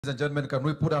Ladies and gentlemen, can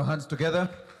we put our hands together?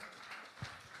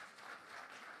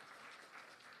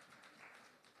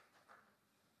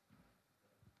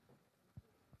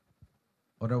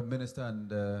 Honorable Minister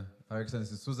and Her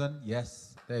Excellency Susan,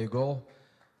 yes, there you go.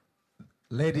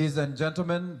 Ladies and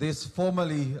gentlemen, this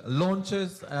formally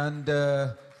launches and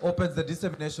opens the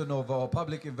dissemination of our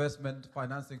public investment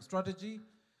financing strategy.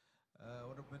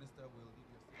 Honorable Minister will give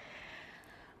you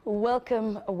a...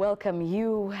 Welcome, welcome.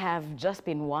 You have just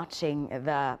been watching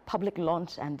the public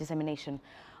launch and dissemination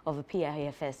of the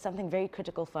PIFS, something very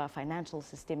critical for our financial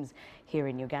systems here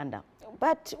in Uganda.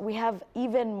 But we have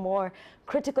even more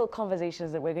critical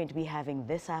conversations that we're going to be having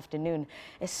this afternoon,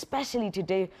 especially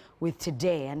today with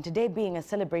today, and today being a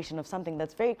celebration of something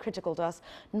that's very critical to us,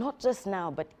 not just now,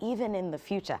 but even in the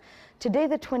future. Today,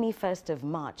 the 21st of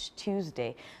March,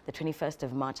 Tuesday, the 21st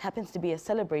of March, happens to be a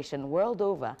celebration world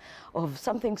over of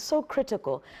something so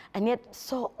critical and yet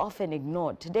so often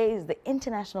ignored. Today is the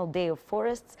International Day of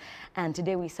Forests, and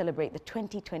today we celebrate the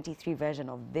 2023 version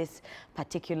of this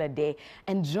particular day.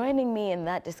 And joining me in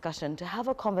that discussion to have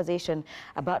a conversation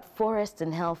about forests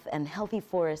and health and healthy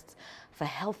forests for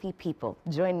healthy people.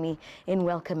 Join me in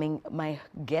welcoming my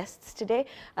guests today.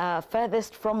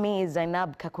 Furthest from me is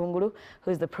Zainab Kakungulu,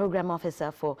 who is the Program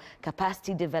Officer for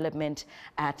Capacity Development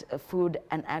at a Food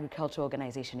and Agriculture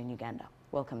Organization in Uganda.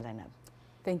 Welcome, Zainab.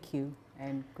 Thank you,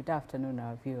 and good afternoon,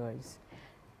 our viewers.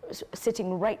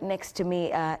 Sitting right next to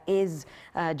me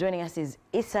joining us is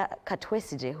Issa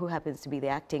Katwesije, who happens to be the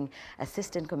Acting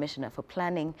Assistant Commissioner for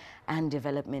Planning and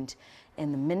Development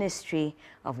in the Ministry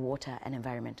of Water and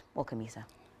Environment. Welcome, Issa.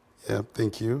 Yeah,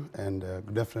 thank you, and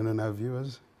good afternoon, our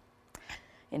viewers.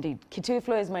 Indeed.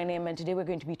 Kituflo is my name, and today we're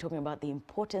going to be talking about the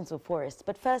importance of forests.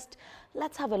 But first,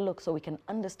 let's have a look so we can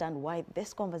understand why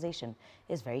this conversation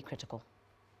is very critical.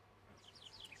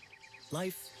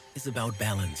 Life is about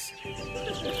balance,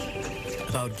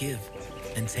 about give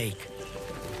and take.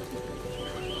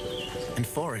 And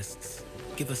forests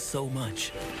give us so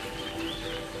much.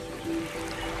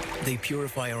 They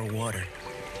purify our water.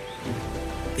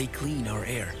 They clean our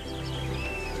air.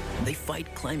 They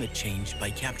fight climate change by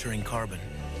capturing carbon.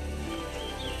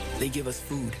 They give us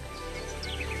food,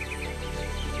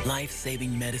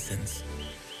 life-saving medicines,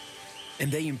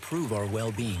 and they improve our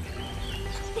well-being.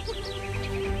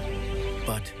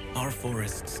 But our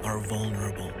forests are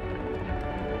vulnerable.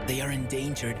 They are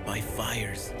endangered by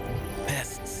fires,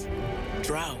 pests,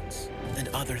 droughts, and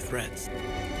other threats.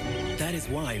 That is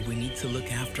why we need to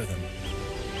look after them.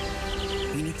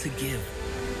 We need to give,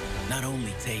 not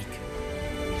only take.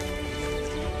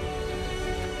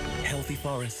 Healthy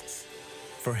forests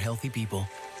for healthy people.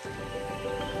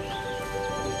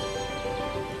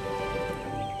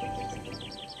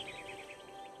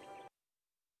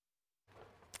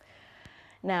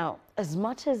 Now, as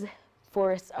much as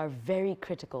forests are very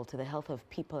critical to the health of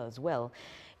people as well,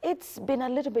 it's been a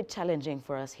little bit challenging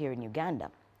for us here in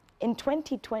Uganda. In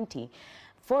 2020,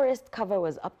 forest cover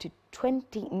was up to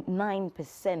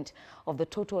 29% of the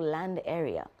total land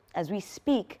area. As we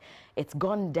speak, it's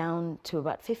gone down to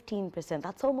about 15%.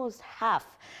 That's almost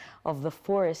half of the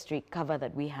forestry cover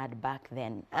that we had back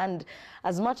then. And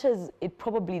as much as it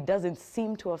probably doesn't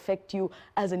seem to affect you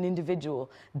as an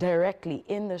individual directly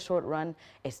in the short run,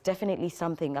 it's definitely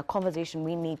something, a conversation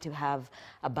we need to have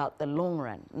about the long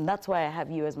run. And that's why I have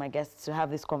you as my guests to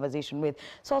have this conversation with.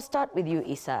 So I'll start with you,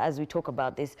 Issa, as we talk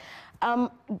about this.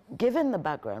 Given the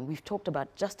background, we've talked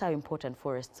about just how important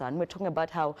forests are, and we're talking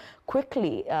about how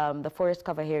quickly the forest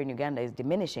cover here in Uganda is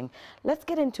diminishing. Let's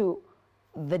get into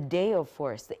the Day of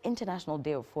Forests, the International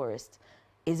Day of Forests.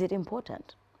 Is it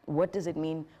important? What does it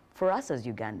mean for us as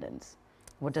Ugandans?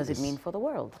 What does it mean for the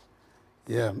world?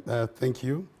 Yeah, thank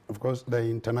you. Of course, the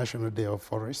International Day of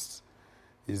Forests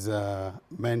is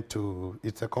meant to,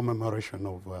 it's a commemoration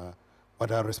of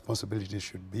what our responsibility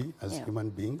should be as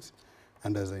human beings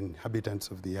and as inhabitants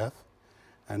of the earth.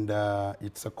 And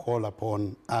it's a call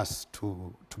upon us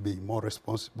to be more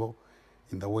responsible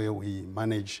in the way we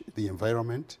manage the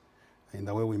environment, in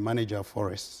the way we manage our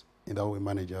forests, in the way we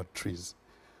manage our trees.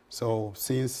 So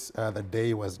since the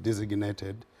day was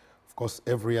designated, of course,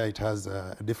 every year it has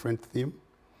a different theme.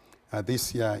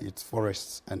 This year it's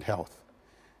forests and health.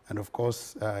 And of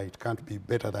course, it can't be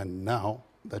better than now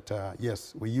that,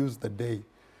 yes, we use the day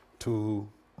to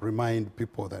remind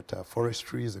people that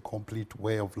forestry is a complete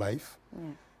way of life.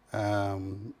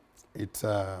 It's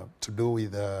to do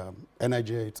with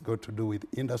energy, it's got to do with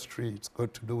industry, it's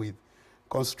got to do with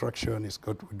construction, it's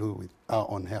got to do with our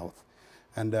own health.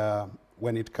 And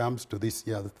when it comes to this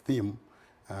year's theme,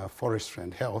 forestry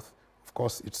and health, of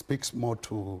course, it speaks more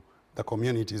to the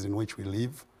communities in which we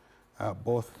live,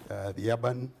 both the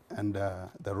urban and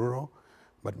the rural,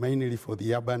 But mainly for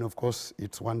the urban, of course,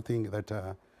 it's one thing that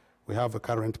we have a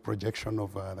current projection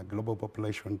of the global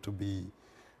population to be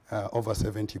over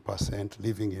 70%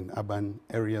 living in urban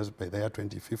areas by the year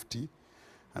 2050.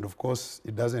 And of course,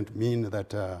 it doesn't mean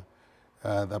that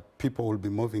the people will be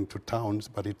moving to towns,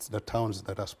 but it's the towns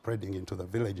that are spreading into the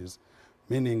villages,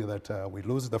 meaning that we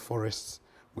lose the forests,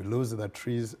 we lose the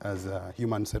trees as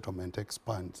human settlement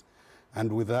expands.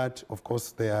 And with that, of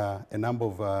course, there are a number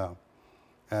of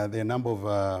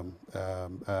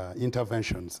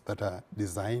interventions that are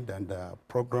designed and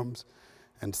programs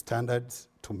and standards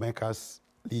to make us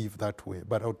live that way.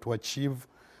 But to achieve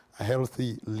a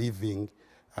healthy living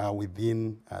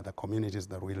within the communities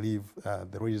that we live,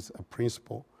 there is a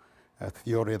principle, a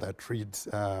theory that reads,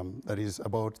 that is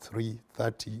about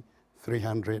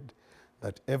 300,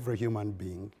 that every human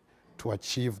being, to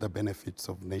achieve the benefits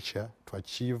of nature, to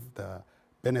achieve the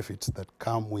benefits that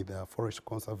come with forest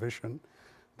conservation,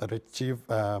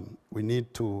 we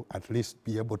need to at least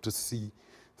be able to see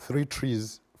 3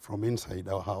 trees from inside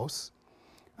our house.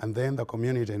 And then the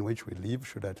community in which we live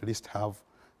should at least have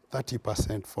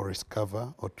 30% forest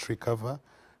cover or tree cover.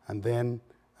 And then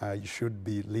you should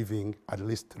be living at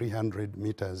least 300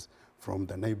 meters from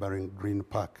the neighboring green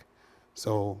park.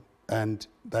 So, and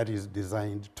that is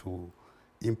designed to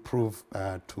improve,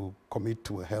 to commit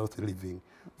to a healthy living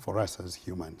for us as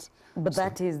humans. But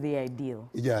that is the ideal.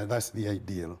 Yeah, that's the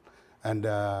ideal. And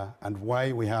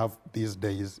why we have these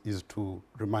days is to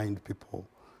remind people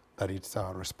that it's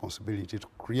our responsibility to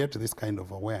create this kind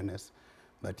of awareness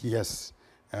that yes,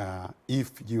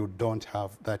 if you don't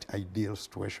have that ideal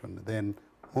situation, then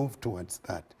move towards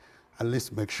that. At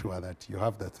least make sure that you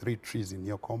have the 3 trees in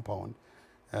your compound,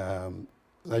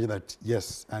 such that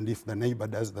yes, and if the neighbor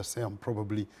does the same,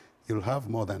 probably you'll have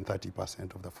more than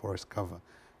 30% of the forest cover.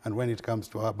 And when it comes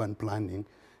to urban planning,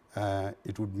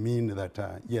 it would mean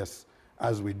that, yes,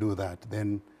 as we do that,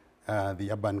 then the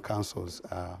urban councils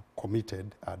are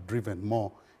committed, are driven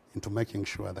more into making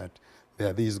sure that there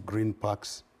are these green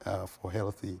parks for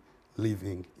healthy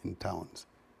living in towns.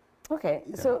 Okay,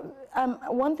 Yeah. so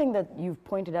one thing that you've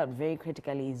pointed out very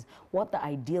critically is what the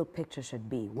ideal picture should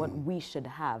be, what we should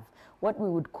have, what we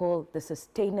would call the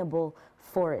sustainable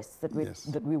forests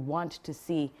that we want to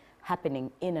see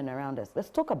happening in and around us. Let's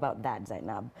talk about that,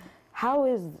 Zainab. How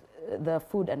is the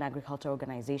Food and Agriculture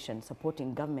Organization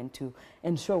supporting government to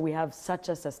ensure we have such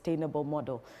a sustainable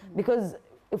model? Because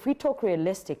if we talk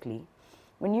realistically,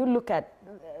 when you look at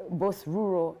both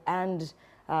rural and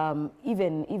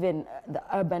even the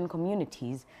urban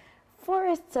communities,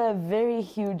 forests are a very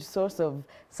huge source of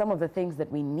some of the things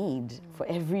that we need for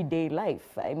everyday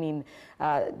life. I mean,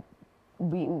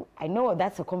 I know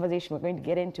that's a conversation we're going to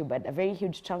get into, but a very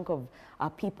huge chunk of our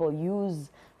people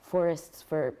use forests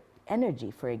for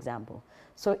energy, for example.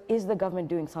 So is the government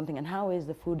doing something, and how is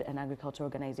the Food and Agriculture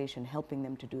Organization helping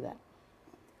them to do that?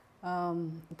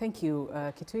 Thank you,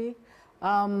 Kitui.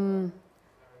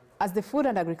 As the Food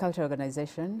and Agriculture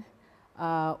Organization,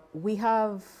 we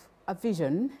have a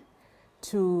vision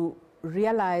to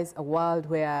realize a world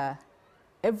where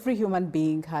every human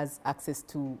being has access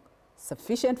to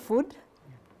sufficient food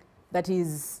that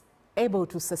is able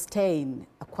to sustain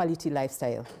a quality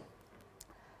lifestyle.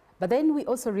 But then we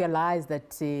also realize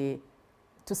that to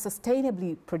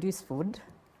sustainably produce food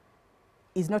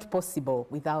is not possible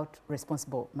without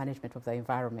responsible management of the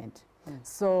environment.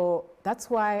 So that's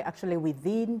why actually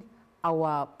within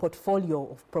our portfolio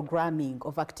of programming,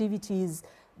 of activities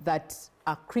that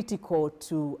are critical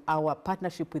to our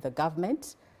partnership with the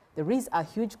government, there is a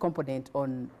huge component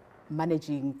on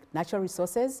managing natural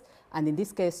resources, and in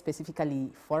this case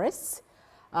specifically forests.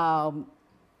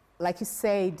 Like you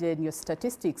said in your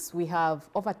statistics, we have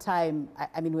over time,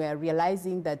 I mean, we are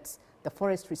realizing that the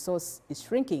forest resource is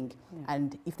shrinking.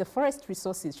 And if the forest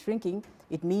resource is shrinking,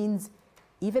 it means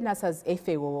even as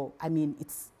FAO, I mean,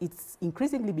 it's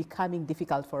increasingly becoming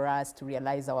difficult for us to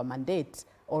realize our mandate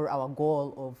or our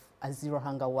goal of a zero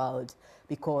hunger world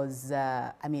because,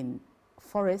 I mean,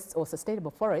 forests or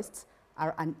sustainable forests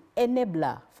are an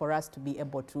enabler for us to be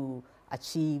able to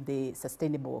achieve the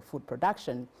sustainable food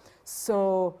production.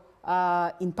 So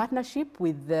in partnership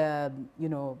with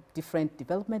different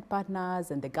development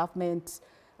partners and the government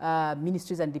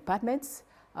ministries and departments,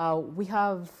 we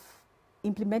have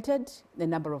implemented a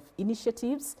number of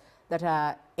initiatives that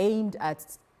are aimed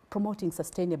at promoting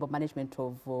sustainable management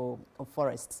of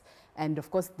forests. And of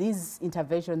course, these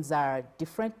interventions are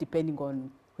different depending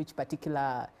on which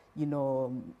particular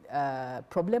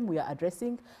problem we are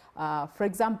addressing. For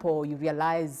example, you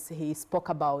realize he spoke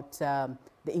about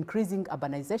the increasing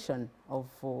urbanization of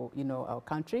our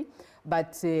country,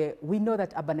 but we know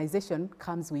that urbanization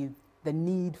comes with the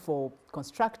need for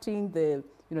constructing the,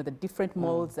 the different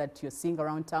malls that you're seeing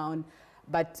around town.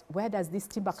 But where does this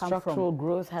timber come from? Structural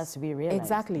growth has to be realized.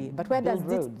 Exactly. But where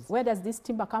does this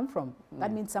timber come from?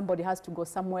 That means somebody has to go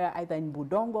somewhere, either in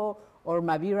Budongo or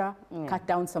Mabira, cut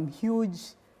down some huge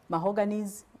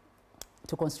mahoganies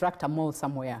to construct a mall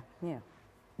somewhere. Yeah.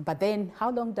 But then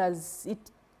how long does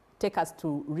it take us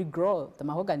to regrow the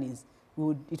mahoganies?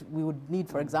 We would need,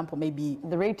 for example, maybe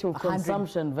the rate of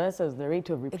consumption versus the rate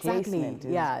of replacement.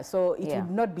 Exactly, yeah. So it would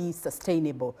not be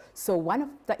sustainable. So one of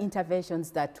the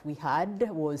interventions that we had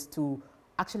was to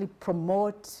actually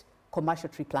promote commercial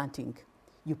tree planting.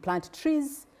 You plant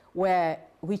trees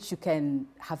which you can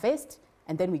harvest,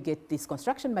 and then we get this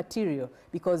construction material,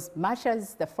 because much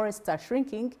as the forests are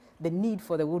shrinking, the need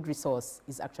for the wood resource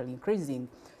is actually increasing.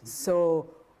 So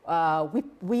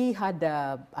we had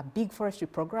a big forestry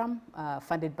program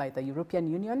funded by the European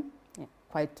Union,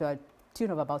 quite a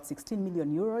tune of about 16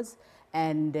 million euros,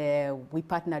 and we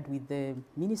partnered with the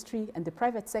ministry and the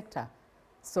private sector.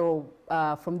 So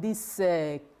from this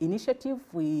initiative,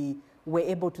 we were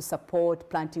able to support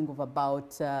planting of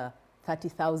about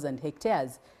 30,000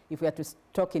 hectares. If we are to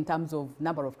talk in terms of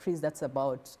number of trees, that's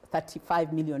about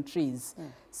 35 million trees.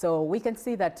 So we can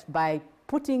see that by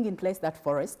putting in place that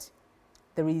forest,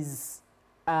 there is,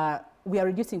 we are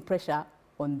reducing pressure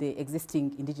on the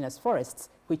existing indigenous forests,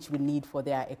 which we need for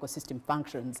their ecosystem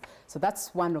functions. So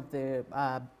that's one of the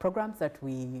programs that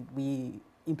we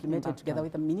implemented together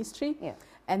with the ministry. Yeah.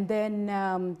 And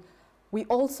then we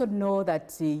also know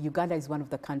that Uganda is one of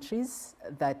the countries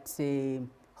that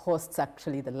hosts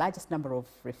actually the largest number of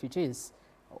refugees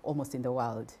almost in the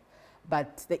world.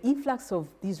 But the influx of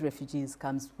these refugees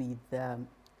comes with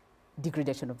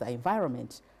degradation of the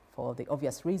environment, for the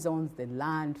obvious reasons, the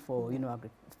land for,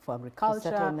 for agriculture. For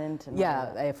settlement.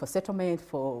 And for settlement,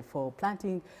 for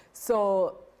planting.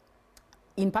 So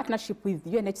in partnership with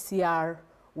UNHCR,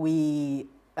 we,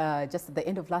 just at the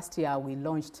end of last year, we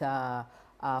launched a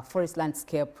forest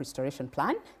landscape restoration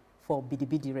plan for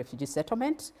Bidibidi refugee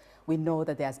settlement. We know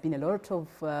that there has been a lot of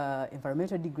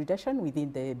environmental degradation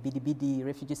within the Bidibidi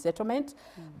refugee settlement,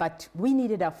 but we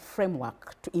needed a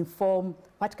framework to inform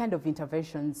what kind of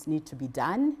interventions need to be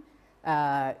done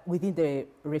within the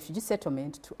refugee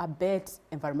settlement to abate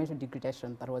environmental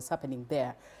degradation that was happening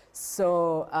there.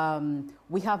 So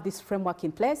we have this framework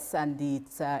in place, and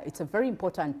it's a very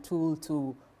important tool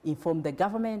to inform the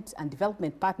government and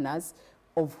development partners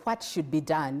of what should be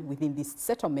done within this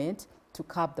settlement to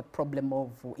curb the problem of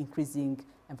increasing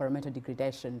environmental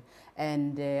degradation.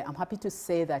 And I'm happy to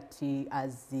say that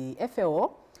as the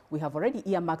FAO, we have already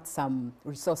earmarked some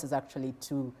resources actually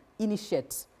to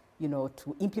initiate,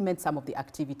 to implement some of the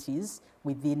activities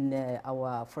within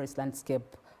our forest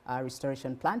landscape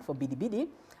restoration plan for Bidibidi.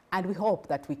 And we hope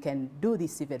that we can do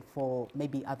this even for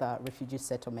maybe other refugee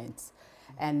settlements.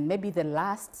 And maybe the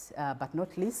last, but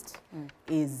not least,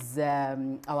 is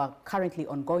our currently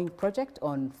ongoing project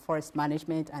on forest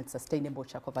management and sustainable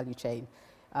charcoal value chain.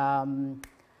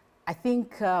 I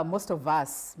think most of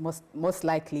us most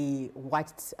likely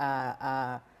watched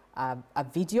a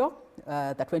video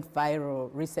that went viral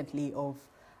recently of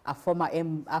a former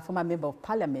member of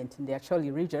parliament in the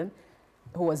Acholi region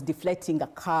who was deflecting a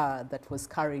car that was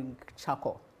carrying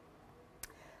charcoal.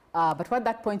 But what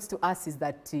that points to us is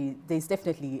that there's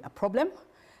definitely a problem.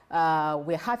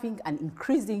 We're having an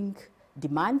increasing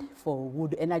demand for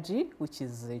wood energy, which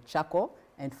is charcoal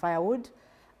and firewood.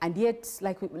 And yet,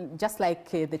 just like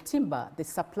the timber, the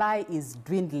supply is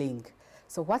dwindling.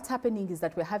 So what's happening is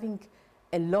that we're having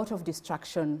a lot of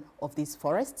destruction of these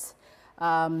forests.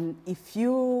 If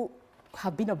you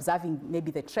have been observing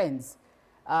maybe the trends,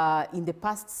 in the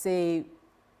past, say,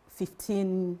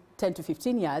 10 to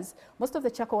 15 years, most of the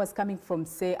charcoal was coming from,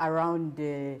 say, around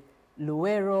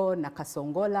Luero,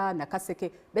 Nakasongola,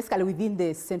 Nakaseke, basically within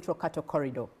the Central Cattle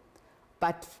Corridor.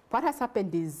 But what has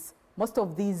happened is most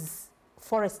of these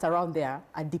forests around there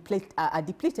are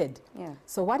depleted. Yeah.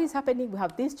 So what is happening, we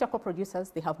have these charcoal producers,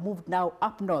 they have moved now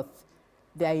up north.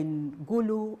 They're in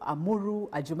Gulu, Amuru,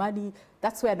 Ajumani.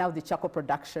 That's where now the charcoal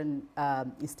production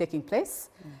is taking place.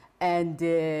 And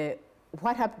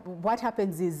what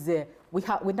happens is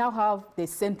we now have the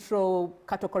Central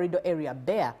Cattle Corridor area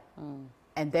bare,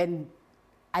 and then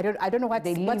I don't know what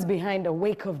they leave behind a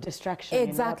wake of destruction.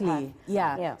 Exactly.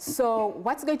 Yeah. So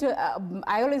what's going to?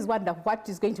 I always wonder what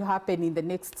is going to happen in the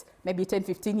next maybe 10,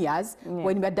 15 years.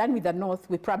 When we're done with the north,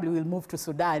 we probably will move to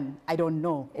Sudan. I don't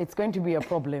know. It's going to be a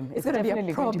problem. It's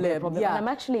definitely going to be a problem. Yeah. And I'm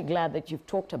actually glad that you've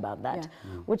talked about that,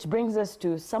 which brings us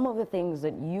to some of the things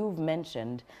that you've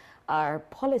mentioned are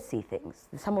policy things.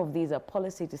 Some of these are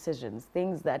policy decisions,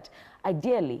 things that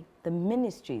ideally the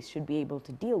ministries should be able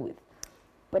to deal with.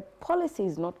 but policy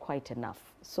is not quite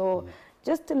enough. So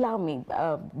just allow me,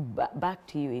 back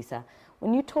to you, Isa.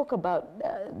 When you talk about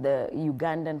the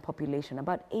Ugandan population,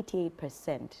 about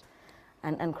 88%,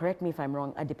 and correct me if I'm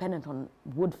wrong, are dependent on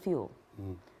wood fuel.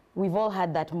 We've all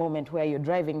had that moment where you're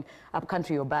driving up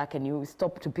country or back and you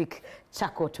stop to pick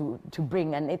charcoal to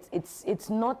bring, and it's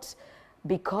not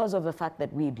because of the fact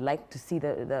that we'd like to see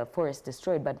the forest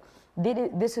destroyed, but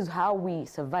this is how we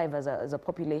survive as a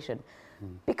population.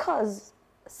 Because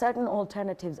certain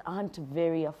alternatives aren't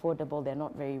very affordable, they're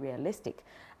not very realistic.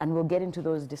 And we'll get into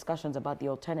those discussions about the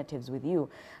alternatives with you,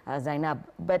 Zainab.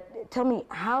 But tell me,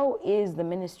 how is the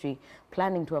ministry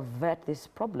planning to avert this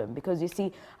problem? Because you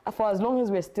see, for as long as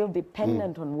we're still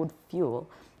dependent on wood fuel,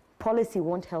 policy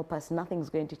won't help us, nothing's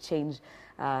going to change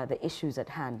the issues at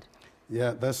hand.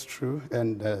 Yeah, that's true,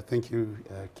 and thank you,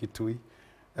 Kitui.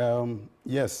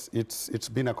 Yes, it's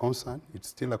been a concern. It's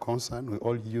still a concern. We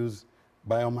all use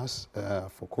biomass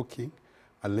for cooking,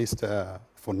 at least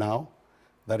for now.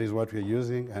 That is what we're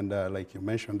using, and like you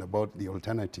mentioned about the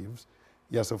alternatives,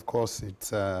 yes, of course, it's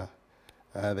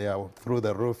they are through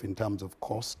the roof in terms of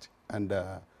cost, and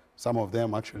some of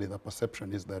them actually the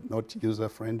perception is that not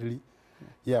user-friendly.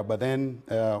 Yeah, but then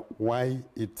why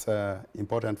it's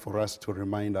important for us to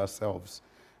remind ourselves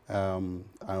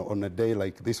on a day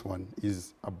like this one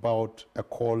is about a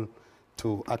call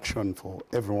to action for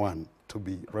everyone to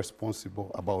be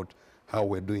responsible about how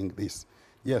we're doing this.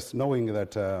 Yes, knowing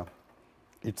that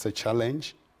it's a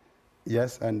challenge,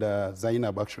 yes, and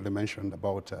Zainab actually mentioned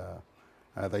about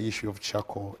the issue of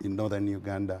charcoal in northern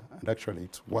Uganda, and actually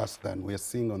it's worse than we're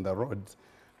seeing on the roads,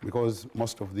 because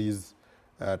most of these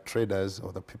traders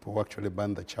or the people who actually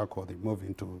burn the charcoal, they move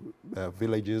into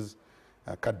villages,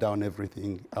 cut down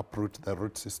everything, uproot the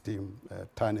root system,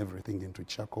 turn everything into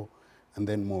charcoal, and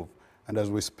then move. And as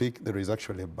we speak, there is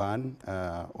actually a ban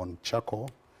on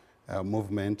charcoal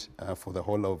movement for the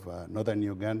whole of northern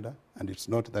Uganda. And it's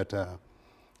not that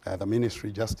the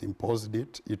ministry just imposed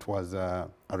it. It was a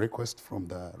request from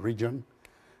the region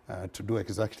to do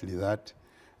exactly that.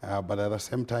 But at the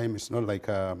same time, it's not like,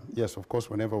 yes, of course,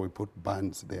 whenever we put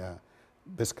bans, they are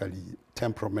basically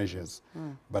temporal measures.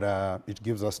 But it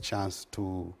gives us chance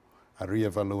to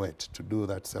reevaluate, to do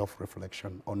that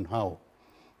self-reflection on how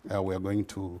we are going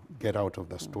to get out of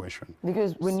the situation.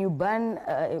 Because when you ban,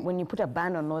 when you put a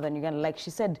ban on northern Uganda, like she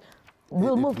said,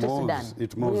 we'll move to Sudan.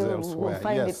 It moves elsewhere. We'll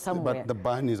find yes, it somewhere. But the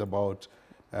ban is about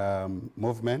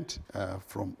movement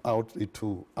from out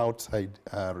to outside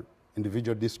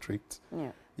individual districts.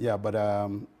 Yeah. Yeah, but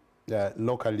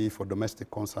locally for domestic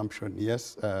consumption,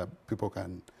 yes, people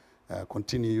can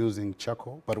continue using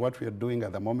charcoal. But what we are doing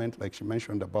at the moment, like she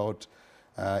mentioned about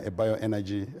a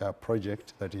bioenergy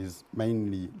project that is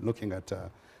mainly looking at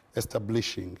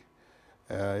establishing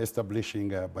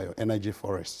bioenergy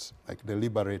forests, like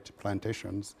deliberate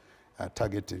plantations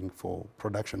targeting for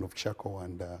production of charcoal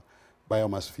and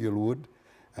biomass fuel wood.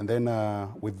 And then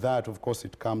with that, of course,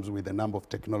 it comes with a number of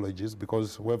technologies,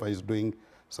 because whoever is doing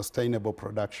sustainable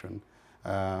production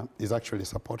is actually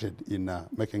supported in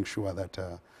making sure that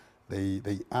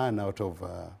they earn out of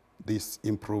this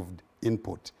improved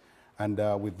input. And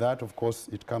with that, of course,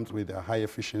 it comes with high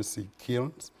efficiency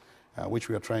kilns, which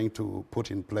we are trying to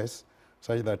put in place,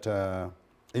 so that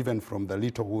even from the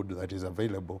little wood that is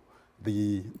available,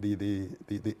 the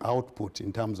output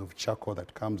in terms of charcoal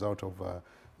that comes out of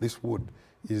this wood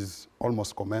is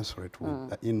almost commensurate with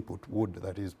the input wood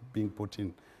that is being put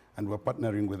in. And we're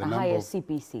partnering with a number higher of...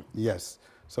 CPC. Yes.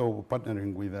 So we're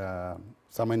partnering with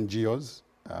some NGOs,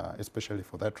 especially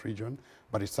for that region,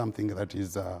 but it's something that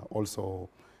is also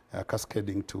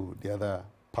cascading to the other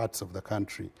parts of the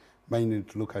country, mainly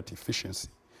to look at efficiency.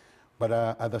 But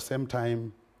at the same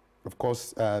time, of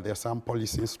course, there are some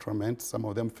policy instruments, some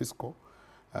of them fiscal,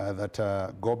 that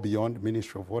go beyond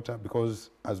Ministry of Water,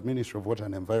 because as Ministry of Water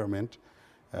and Environment,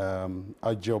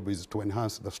 our job is to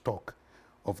enhance the stock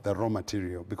of the raw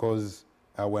material, because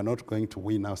we're not going to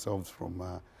wean ourselves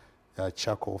from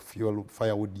charcoal fuel,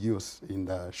 firewood use in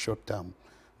the short term.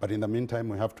 But in the meantime,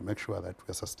 we have to make sure that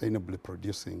we're sustainably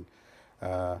producing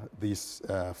this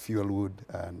fuel wood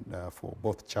and for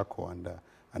both charcoal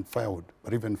and firewood,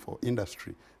 but even for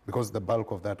industry, because the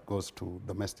bulk of that goes to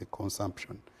domestic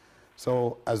consumption.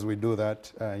 So as we do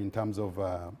that in terms of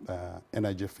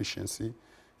energy efficiency,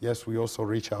 yes, we also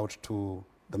reach out to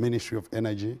the Ministry of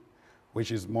Energy,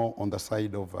 which is more on the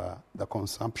side of the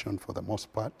consumption for the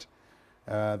most part.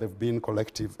 There have been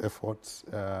collective efforts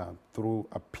through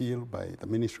appeal by the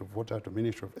Ministry of Water to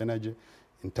Ministry of Energy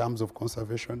in terms of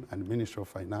conservation, and Ministry of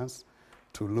Finance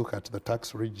to look at the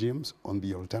tax regimes on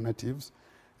the alternatives.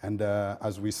 And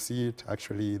as we see it,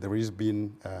 actually, there has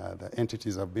been, the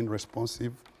entities have been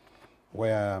responsive,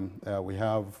 where we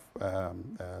have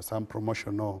some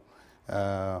promotional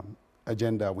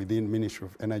agenda within Ministry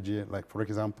of Energy. Like, for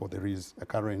example, there is a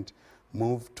current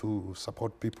move to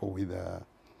support people with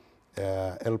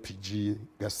LPG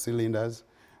gas cylinders.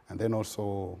 And then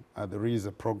also there is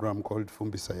a program called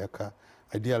Fumbi Sayaka.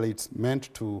 Ideally, it's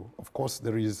meant to, of course,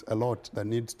 there is a lot that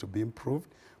needs to be improved,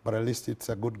 but at least it's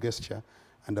a good gesture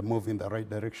and a move in the right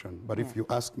direction. But if you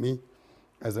ask me,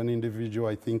 as an individual,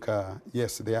 I think,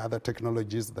 yes, there are other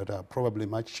technologies that are probably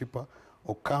much cheaper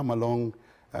or come along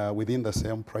within the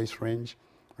same price range.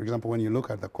 For example, when you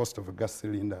look at the cost of a gas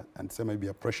cylinder and say maybe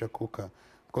a pressure cooker,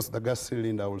 because the gas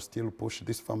cylinder will still push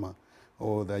this farmer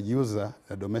or the user,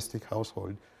 a domestic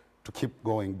household, to keep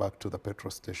going back to the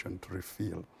petrol station to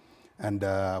refill. And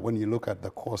when you look at the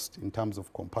cost in terms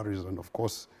of comparison, of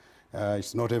course,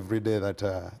 it's not every day that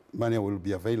money will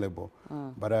be available.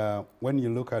 But when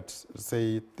you look at,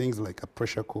 say, things like a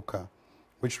pressure cooker,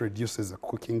 which reduces the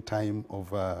cooking time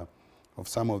of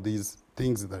some of these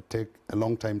things that take a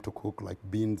long time to cook, like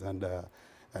beans and a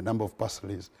number of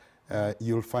parsley,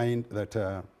 you'll find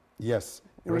that, yes,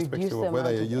 irrespective of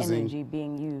whether you're using energy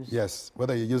being used. Yes,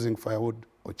 whether you're using firewood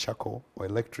or charcoal or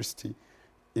electricity,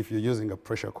 if you're using a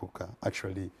pressure cooker,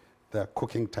 actually the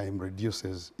cooking time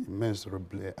reduces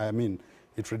immeasurably. I mean,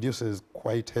 it reduces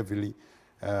quite heavily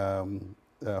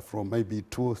from maybe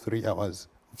 2 or 3 hours,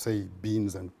 say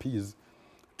beans and peas,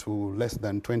 to less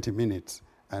than 20 minutes.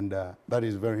 And that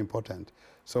is very important.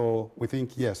 So we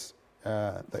think, yes,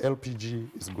 the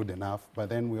LPG is good enough, but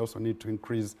then we also need to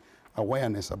increase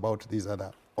awareness about these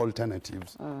other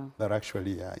alternatives that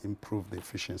actually improve the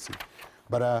efficiency.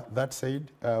 But that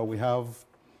said, we have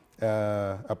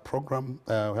a program,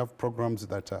 we have programs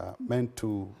that are meant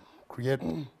to create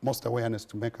most awareness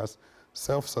to make us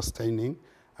self-sustaining.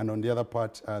 And on the other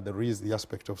part, there is the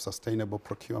aspect of sustainable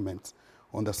procurement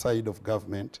on the side of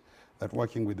government, that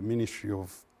working with the Ministry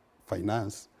of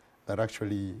Finance, that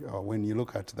actually, when you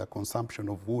look at the consumption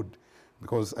of wood,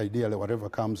 because ideally whatever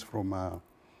comes from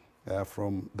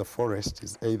the forest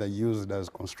is either used as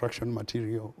construction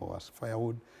material or as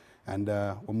firewood, and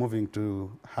we're moving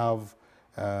to have,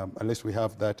 at least we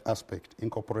have that aspect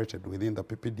incorporated within the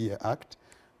PPDA Act,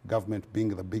 government being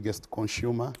the biggest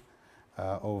consumer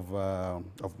of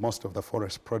most of the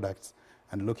forest products,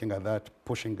 and looking at that,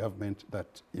 pushing government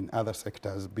that in other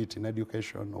sectors, be it in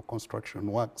education or construction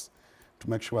works, to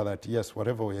make sure that, yes,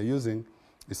 whatever we are using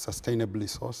is sustainably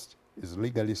sourced, is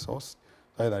legally sourced,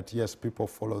 so that, yes, people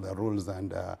follow the rules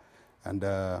and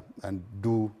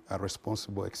do a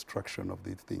responsible extraction of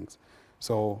these things.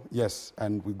 So, yes,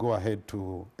 and we go ahead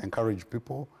to encourage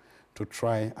people to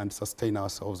try and sustain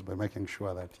ourselves by making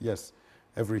sure that, yes,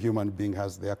 every human being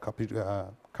has their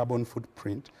carbon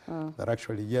footprint, that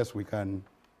actually, yes, we can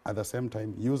at the same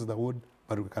time use the wood,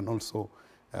 but we can also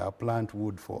plant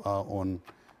wood for our own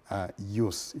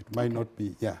use. It might not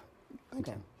be, thank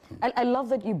you. I love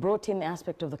that you brought in the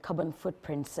aspect of the carbon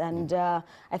footprints, and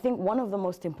I think one of the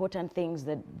most important things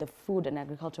that the Food and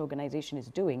Agriculture Organization is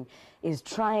doing is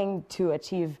trying to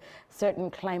achieve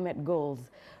certain climate goals.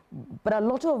 But a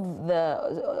lot of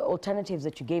the alternatives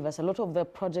that you gave us, a lot of the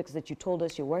projects that you told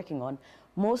us you're working on,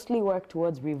 mostly work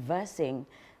towards reversing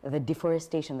the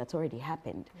deforestation that's already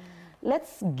happened.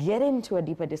 Let's get into a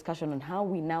deeper discussion on how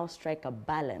we now strike a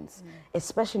balance,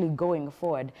 especially going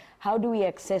forward. How do we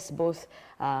access both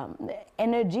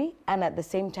energy and at the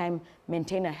same time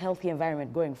maintain a healthy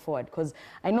environment going forward? Because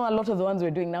I know a lot of the ones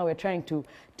we're doing now, we're trying to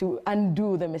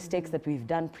undo the mistakes that we've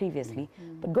done previously.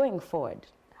 But going forward,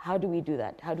 how do we do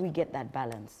that? How do we get that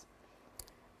balance?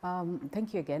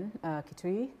 Thank you again,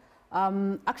 Kitui.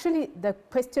 Actually, the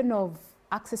question of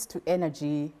access to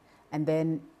energy and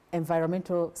then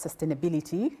environmental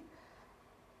sustainability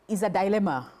is a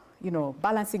dilemma. You know,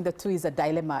 balancing the two is a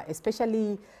dilemma,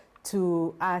 especially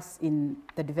to us in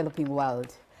the developing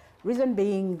world. Reason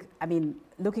being, I mean,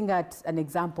 looking at an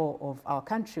example of our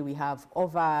country, we have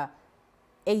over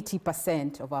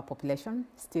 80% of our population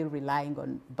still relying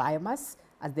on biomass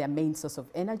as their main source of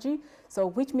energy. So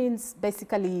which means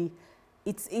basically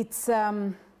it's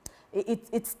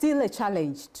still a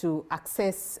challenge to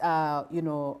access, you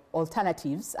know,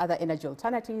 alternatives, other energy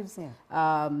alternatives,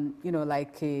 you know,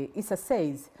 like Issa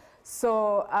says.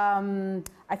 So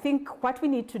I think what we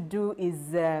need to do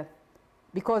is,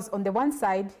 because on the one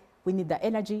side, we need the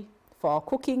energy for our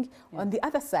cooking. On the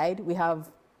other side, we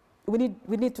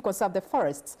need to conserve the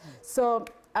forests. So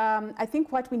I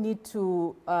think what we need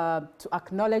to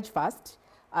acknowledge first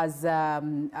as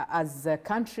a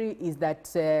country is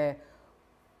that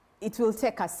it will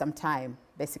take us some time,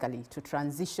 basically, to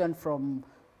transition from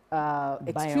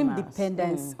extreme Biomass.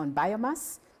 dependence on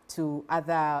biomass to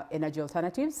other energy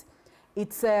alternatives.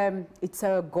 It's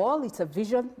a goal, it's a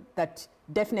vision that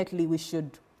definitely we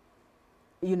should,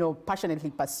 passionately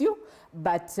pursue,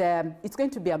 but it's going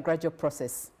to be a gradual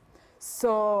process.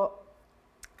 So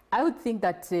I would think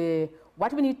that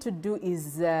what we need to do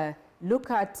is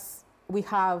look at, we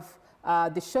have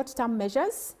the short-term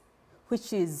measures,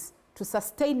 which is to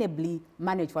sustainably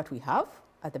manage what we have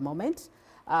at the moment,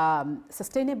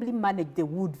 sustainably manage the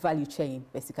wood value chain,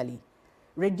 basically,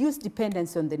 reduce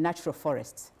dependence on the natural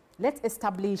forests. Let's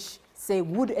establish, say,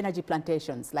 wood energy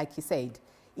plantations, like he said.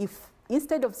 If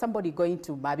instead of somebody going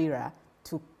to Mabira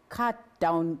to cut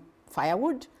down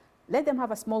firewood, let them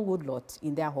have a small wood lot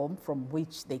in their home from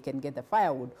which they can get the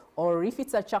firewood. Or if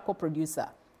it's a charcoal producer,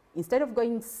 instead of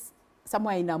going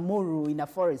somewhere in a muru, in a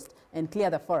forest, and clear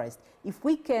the forest, if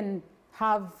we can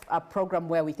have a program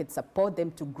where we can support them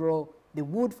to grow the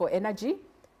wood for energy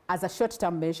as a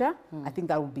short-term measure, I think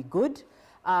that would be good.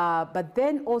 But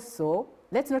then also,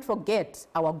 let's not forget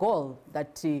our goal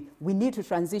that we need to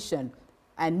transition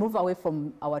and move away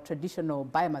from our traditional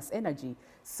biomass energy.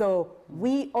 So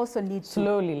we also need to...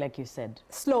 Slowly, like you said.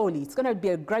 Slowly. It's going to be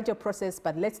a gradual process,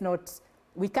 but let's not...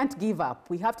 We can't give up.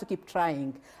 We have to keep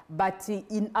trying. But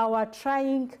in our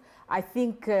trying, I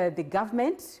think the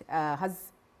government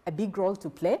has a big role to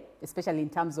play, especially in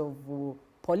terms of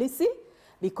policy,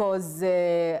 because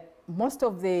most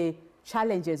of the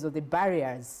challenges or the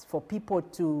barriers for people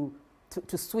to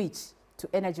switch to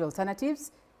energy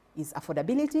alternatives is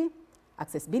affordability,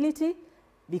 accessibility,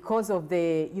 because of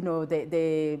the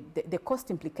cost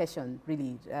implication,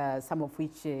 really, some of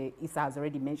which Issa has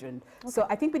already mentioned. Okay. So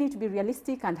I think we need to be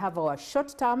realistic and have our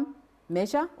short-term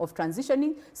measure of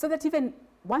transitioning, so that even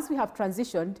once we have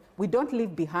transitioned, we don't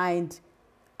leave behind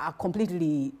a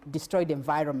completely destroyed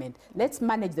environment. Let's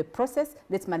manage the process,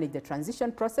 let's manage the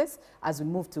transition process as we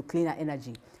move to cleaner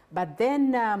energy. But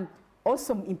then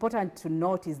also important to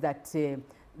note is that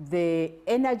the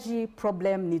energy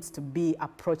problem needs to be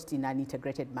approached in an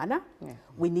integrated manner. Yeah.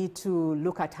 We need to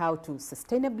look at how to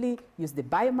sustainably use the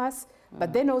biomass,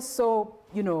 but then also,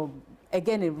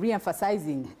 again,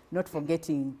 re-emphasizing, not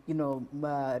forgetting,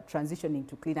 transitioning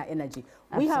to cleaner energy.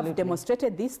 Absolutely. We have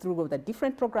demonstrated this through the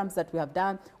different programs that we have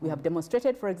done. We have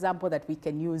demonstrated, for example, that we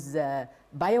can use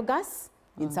biogas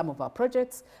in some of our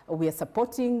projects. We are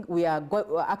supporting, we are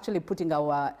actually putting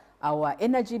our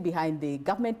energy behind the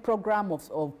government program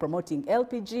of promoting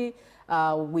LPG.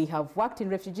 We have worked in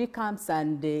refugee camps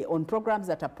and on programs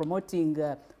that are promoting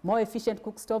more efficient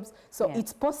cookstoves. So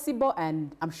it's possible,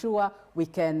 and I'm sure we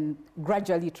can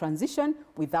gradually transition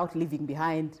without leaving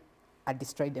behind a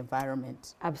destroyed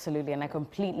environment. Absolutely, and I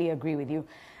completely agree with you.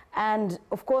 And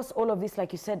of course, all of this,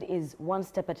 like you said, is one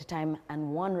step at a time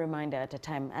and one reminder at a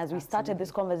time. As we started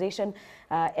this conversation,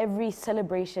 every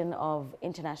celebration of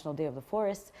International Day of the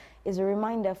Forest is a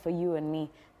reminder for you and me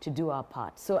to do our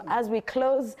part. So as we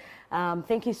close,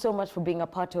 thank you so much for being a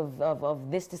part of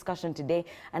this discussion today.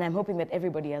 And I'm hoping that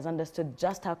everybody has understood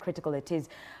just how critical it is.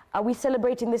 Are we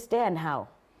celebrating this day, and how?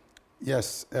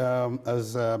 Yes,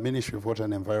 as Ministry of Water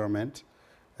and Environment,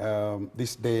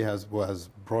 this day was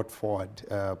brought forward.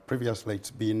 Previously,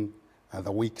 it's been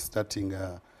the week starting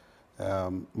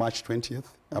March 20th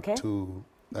up to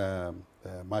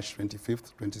March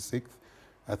 25th, 26th,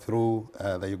 through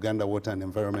the Uganda Water and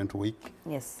Environment Week.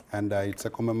 Yes. And it's a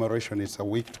commemoration. It's a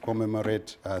week to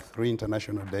commemorate 3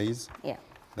 international days. Yeah.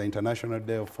 The International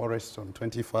Day of Forests on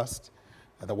 21st,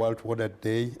 the World Water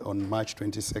Day on March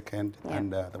 22nd,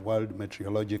 and the World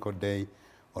Meteorological Day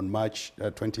on March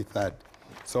 23rd.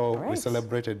 So we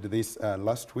celebrated this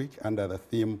last week under the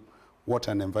theme,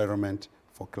 Water and Environment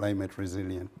for Climate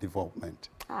Resilient Development.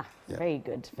 Very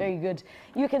good, very good.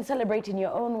 You can celebrate in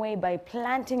your own way by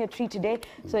planting a tree today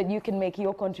so that you can make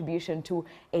your contribution to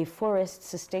a forest,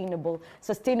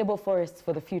 sustainable forests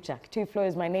for the future. Kitui Flo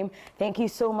is my name. Thank you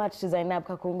so much to Zainab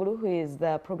Kakungulu, who is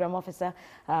the Program Officer,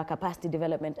 Capacity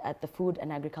Development at the Food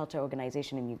and Agriculture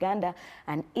Organization in Uganda,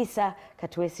 and Issa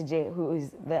Katwesije, who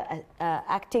is the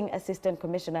Acting Assistant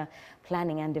Commissioner,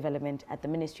 Planning and Development at the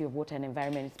Ministry of Water and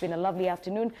Environment. It's been a lovely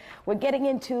afternoon. We're getting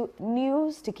into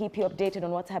news to keep you updated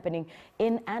on what's happening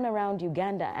in and around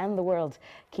Uganda and the world.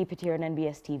 Keep it here on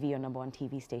NBS TV, your #1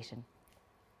 TV station.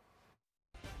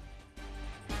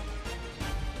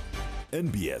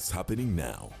 NBS happening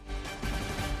now.